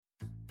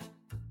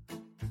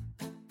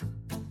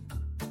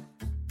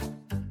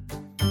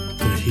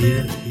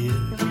here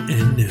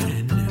and now.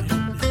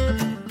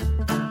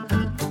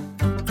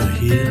 The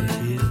here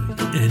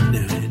and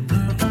now.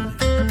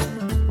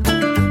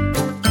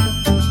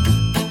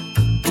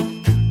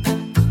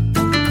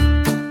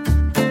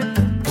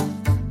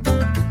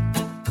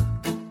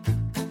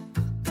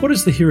 What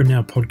is the Here and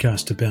Now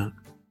podcast about?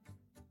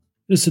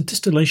 It is a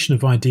distillation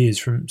of ideas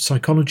from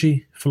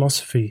psychology,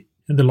 philosophy,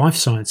 and the life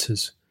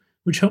sciences,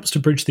 which helps to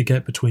bridge the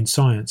gap between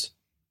science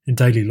and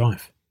daily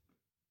life.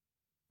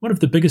 One of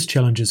the biggest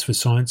challenges for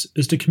science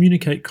is to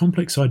communicate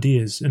complex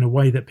ideas in a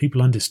way that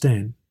people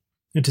understand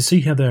and to see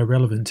how they are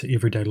relevant to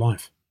everyday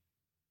life.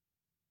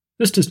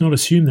 This does not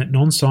assume that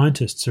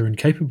non-scientists are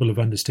incapable of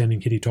understanding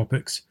heady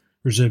topics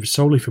reserved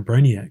solely for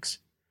brainiacs.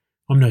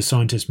 I'm no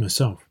scientist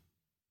myself.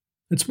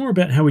 It's more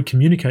about how we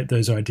communicate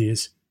those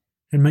ideas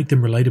and make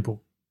them relatable.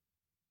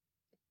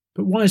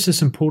 But why is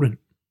this important?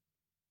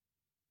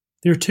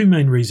 There are two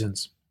main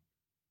reasons.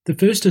 The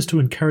first is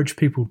to encourage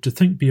people to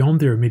think beyond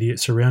their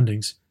immediate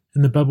surroundings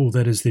in the bubble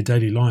that is their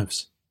daily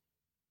lives.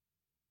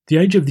 The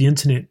age of the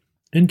internet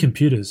and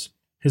computers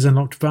has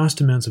unlocked vast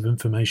amounts of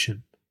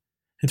information,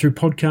 and through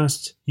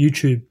podcasts,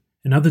 YouTube,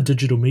 and other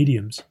digital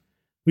mediums,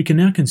 we can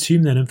now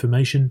consume that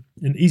information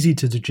in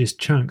easy-to-digest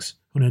chunks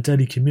on our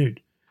daily commute,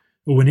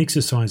 or when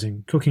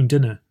exercising, cooking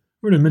dinner,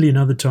 or at a million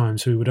other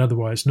times we would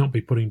otherwise not be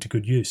putting to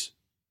good use.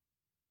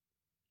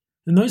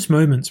 In those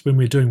moments when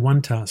we're doing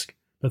one task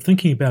but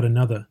thinking about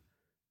another,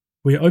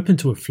 we are open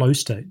to a flow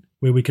state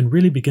where we can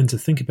really begin to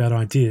think about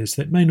ideas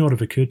that may not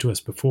have occurred to us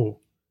before.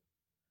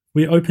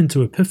 We are open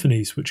to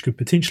epiphanies which could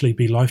potentially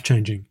be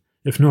life-changing,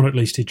 if not at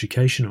least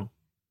educational.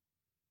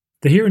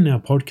 The Here and Now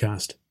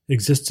podcast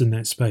exists in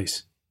that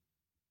space.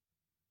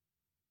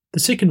 The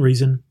second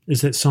reason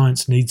is that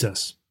science needs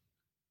us.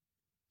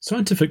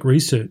 Scientific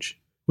research,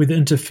 whether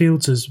into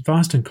fields as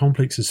vast and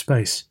complex as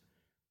space,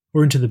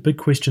 or into the big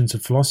questions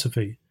of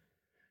philosophy,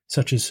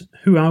 such as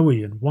who are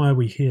we and why are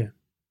we here,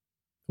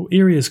 or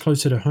areas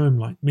closer to home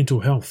like mental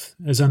health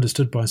as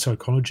understood by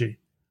psychology.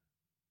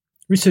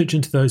 Research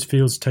into those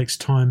fields takes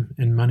time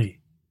and money,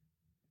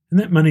 and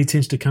that money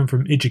tends to come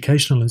from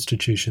educational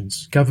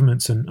institutions,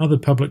 governments and other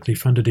publicly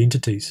funded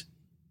entities.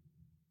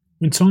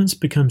 When science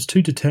becomes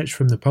too detached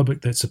from the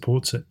public that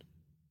supports it,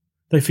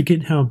 they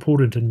forget how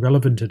important and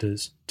relevant it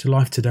is to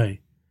life today,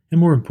 and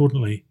more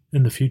importantly,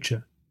 in the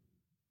future.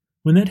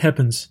 When that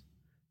happens,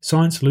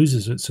 science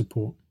loses its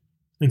support,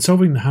 and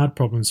solving the hard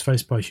problems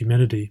faced by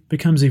humanity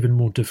becomes even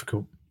more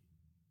difficult.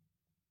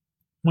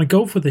 My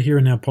goal for the Here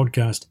and Now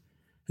podcast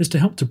is to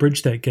help to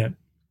bridge that gap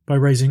by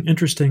raising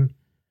interesting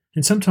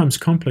and sometimes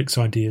complex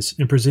ideas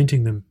and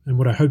presenting them in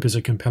what I hope is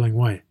a compelling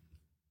way.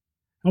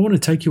 I want to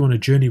take you on a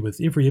journey with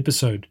every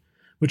episode,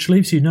 which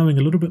leaves you knowing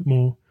a little bit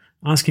more,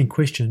 asking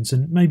questions,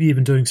 and maybe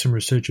even doing some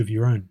research of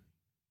your own.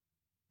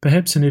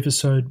 Perhaps an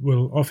episode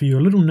will offer you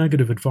a little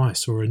nugget of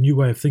advice or a new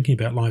way of thinking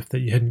about life that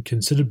you hadn't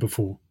considered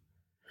before.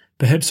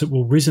 Perhaps it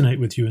will resonate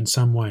with you in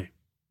some way.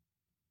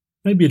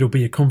 Maybe it'll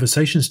be a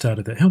conversation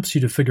starter that helps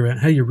you to figure out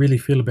how you really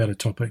feel about a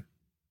topic.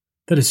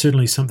 That is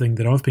certainly something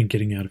that I've been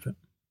getting out of it.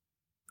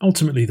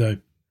 Ultimately, though,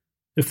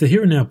 if the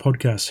Here and Now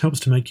podcast helps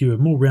to make you a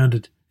more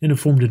rounded and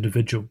informed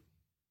individual,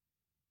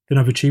 then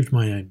I've achieved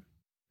my aim.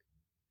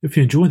 If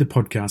you enjoy the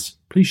podcast,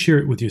 please share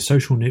it with your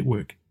social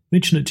network,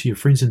 mention it to your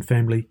friends and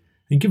family,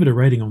 and give it a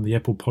rating on the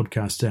Apple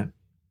Podcast app.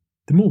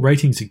 The more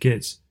ratings it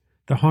gets,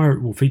 the higher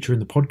it will feature in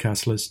the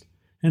podcast list,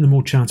 and the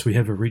more chance we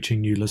have of reaching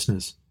new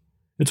listeners.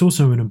 It's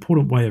also an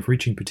important way of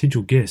reaching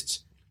potential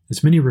guests,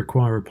 as many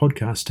require a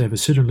podcast to have a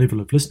certain level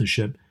of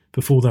listenership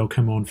before they'll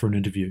come on for an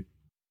interview.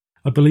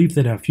 I believe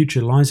that our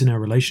future lies in our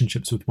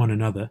relationships with one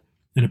another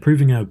and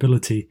improving our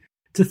ability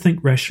to think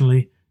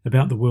rationally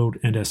about the world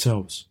and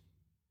ourselves.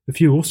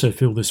 If you also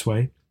feel this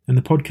way, and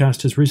the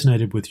podcast has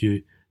resonated with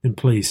you, then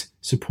please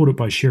support it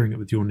by sharing it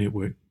with your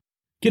network.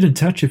 Get in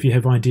touch if you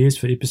have ideas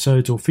for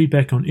episodes or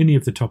feedback on any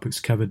of the topics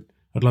covered.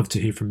 I'd love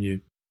to hear from you.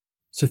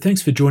 So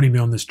thanks for joining me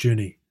on this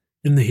journey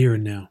in the Here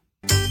and Now.